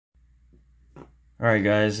Alright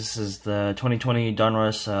guys, this is the 2020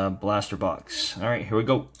 Donruss Blaster Box. Alright, here we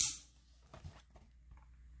go.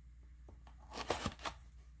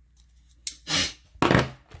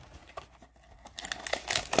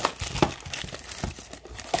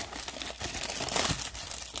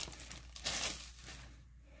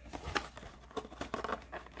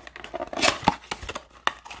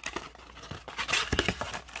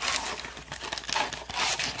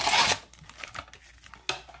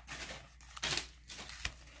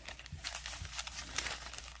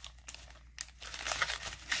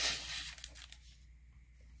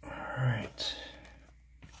 Alright.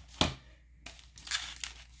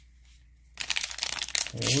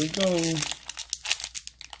 Here we go.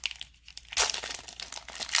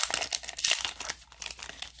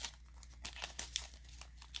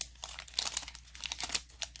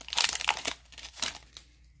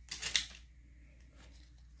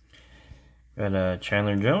 Got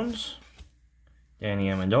Chandler Jones, Danny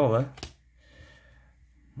Amendola,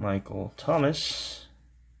 Michael Thomas,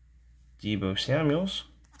 Deebo Samuels,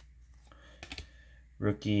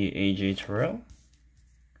 rookie AJ Terrell,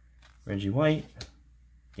 Reggie White,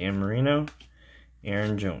 Dan Marino,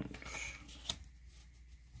 Aaron Jones.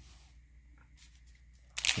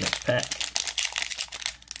 Next pack.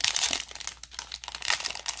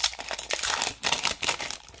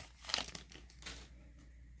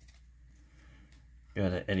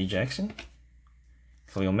 Got Eddie Jackson,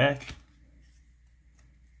 Khalil Mack,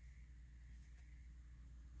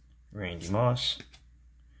 Randy Moss,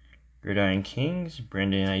 Gridiron Kings,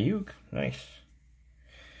 Brandon Ayuk, nice.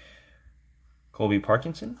 Colby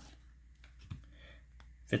Parkinson,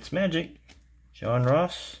 Fitzmagic, John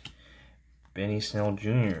Ross, Benny Snell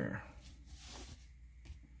Jr.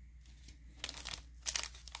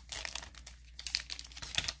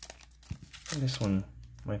 This one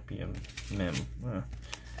might be a mem. Let's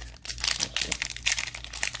see.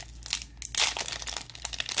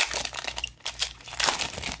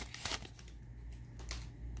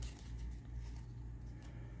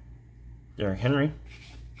 Derrick Henry,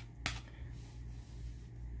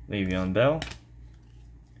 Le'Veon Bell,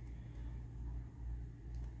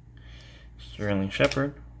 Sterling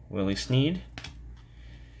Shepard, Willie Snead,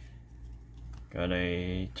 got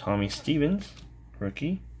a Tommy Stevens,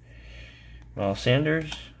 rookie, Miles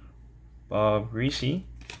Sanders, Bob Reese,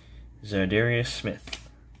 Zadarius Smith.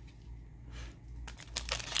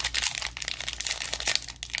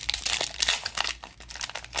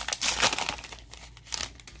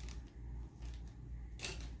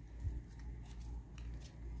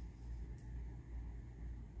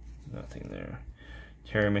 Nothing there.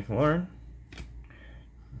 Terry McLaurin,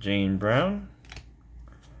 Jane Brown,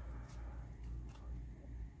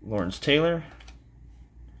 Lawrence Taylor,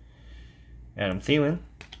 Adam Thielen.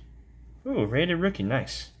 Ooh, rated rookie,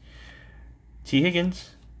 nice. T.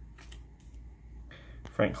 Higgins,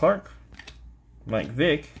 Frank Clark, Mike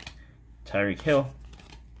Vick, Tyreek Hill.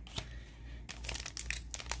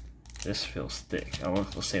 This feels thick. We'll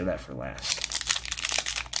save that for last.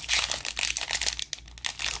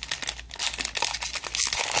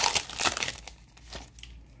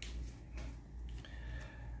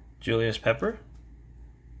 Julius Pepper,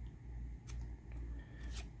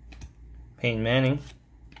 Peyton Manning,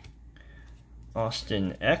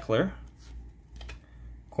 Austin Eckler,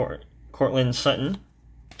 Cortland Sutton,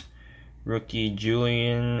 rookie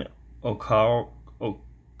Julian Okawar,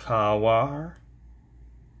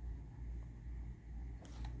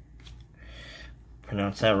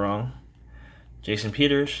 pronounced that wrong, Jason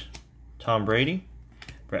Peters, Tom Brady,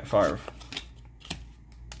 Brett Favre.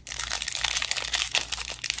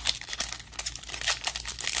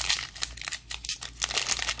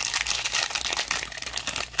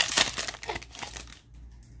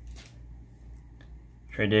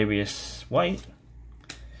 Tre'Davious White,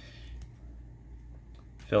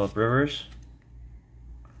 Phillip Rivers,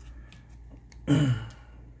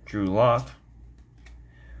 Drew Lock.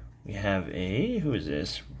 We have a, who is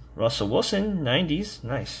this? Russell Wilson, 90s,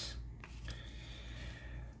 nice.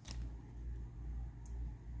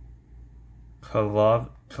 Kalavin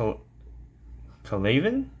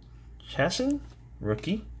Chasson,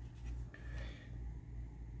 rookie.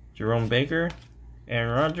 Jerome Baker,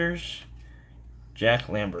 Aaron Rodgers, Jack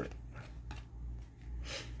Lambert.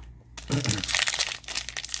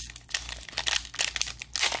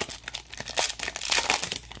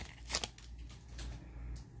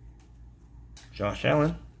 Josh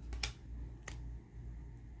Allen,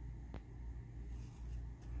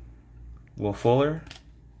 Will Fuller,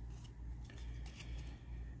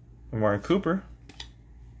 Amari Cooper,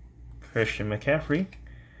 Christian McCaffrey,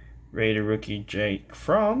 Raider rookie Jake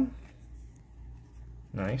Fromm,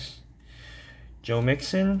 nice. Joe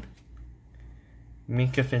Mixon,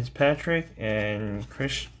 Minka Fitzpatrick, and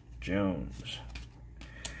Chris Jones.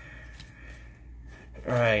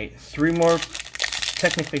 Alright, 3 more,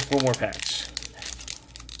 technically 4 more packs.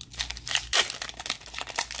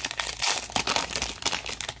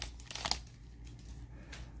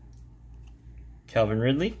 Calvin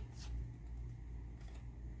Ridley.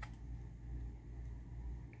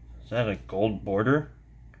 Is that a gold border?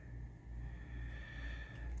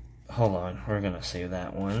 Hold on, we're gonna save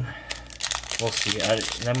that one. We'll see.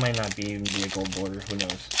 That might not even be a gold border. Who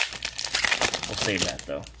knows? We'll save that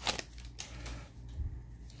though.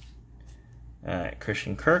 Alright,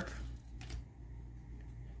 Christian Kirk.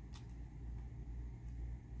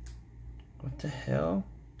 What the hell?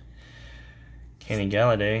 Kenny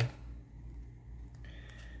Galladay.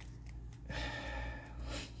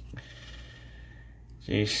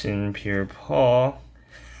 Jason Pierre-Paul.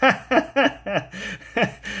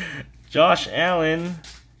 Josh Allen.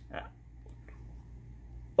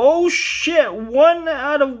 Oh shit, 1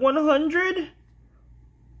 out of 100?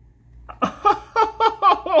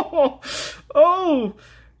 Oh,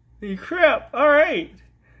 crap. Alright.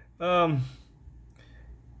 AJ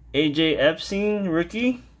Epstein,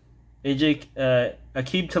 rookie.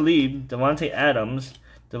 Aqib Talib, Devontae Adams,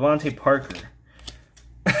 Devontae Parker.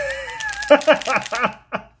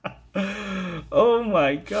 Oh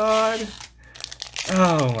my god.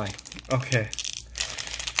 Oh my. Okay.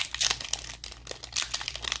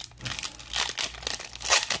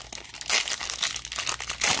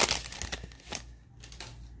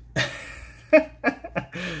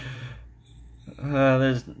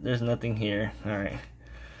 There's nothing here. All right.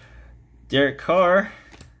 Derek Carr.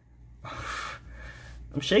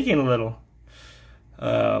 I'm shaking a little.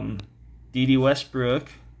 D.D. Westbrook,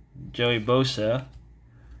 Joey Bosa.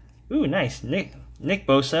 Ooh, nice. Nick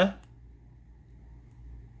Bosa.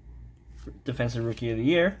 Defensive Rookie of the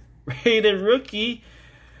Year. Rated Rookie,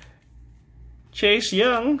 Chase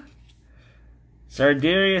Young.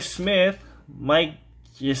 Zardarius Smith, Mike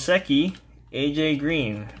Gesicki, AJ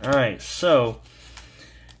Green. Alright, so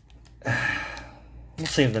we'll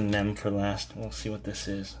save the mem for last. We'll see what this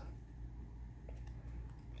is.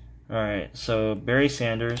 Alright, so Barry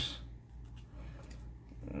Sanders.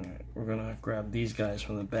 We're gonna grab these guys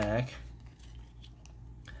from the back.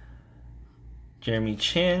 Jeremy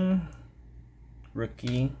Chin,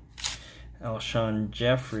 rookie. Alshon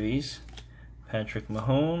Jeffries, Patrick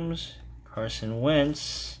Mahomes, Carson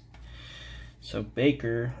Wentz. So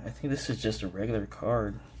Baker, I think this is just a regular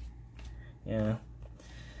card. Yeah.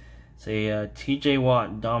 It's a TJ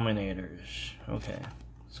Watt Dominators. Okay.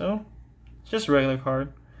 So, it's just a regular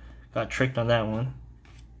card. Got tricked on that one.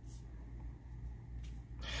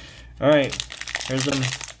 Alright, here's them.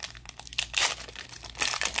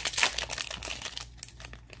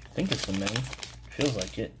 I think it's the men. Feels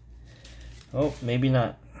like it. Oh, maybe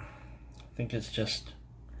not. I think it's just...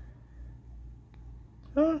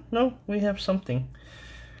 Oh, no, we have something.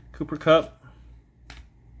 Cooper Kupp,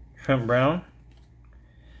 Trent Brown,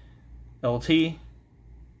 LT.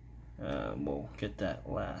 We'll get that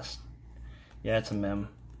last. Yeah, it's a mem.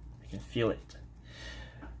 I can feel it.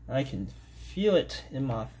 I can feel it in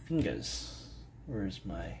my fingers. Where's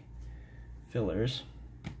my fillers?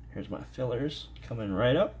 Here's my fillers coming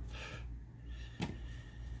right up.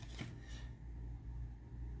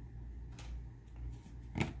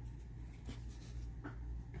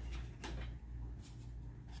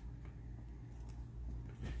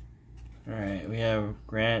 Alright, we have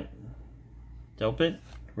Grant Delpit,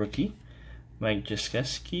 rookie. Mike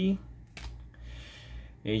Gesicki,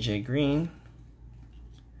 AJ Green,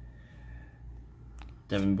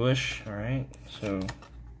 Devin Bush. Alright, so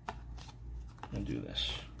we'll do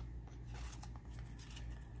this.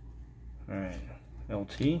 Alright,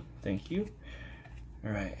 LT, thank you.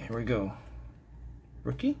 Alright, here we go.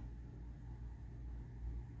 Rookie.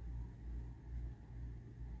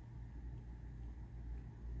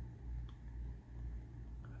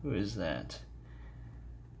 Who is that?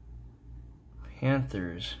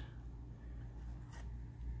 Panthers.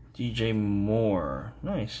 DJ Moore.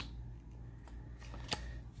 Nice.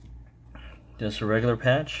 Just a regular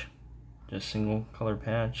patch. Just single color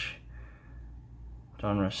patch.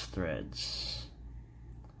 Donruss threads.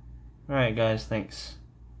 Alright guys, thanks.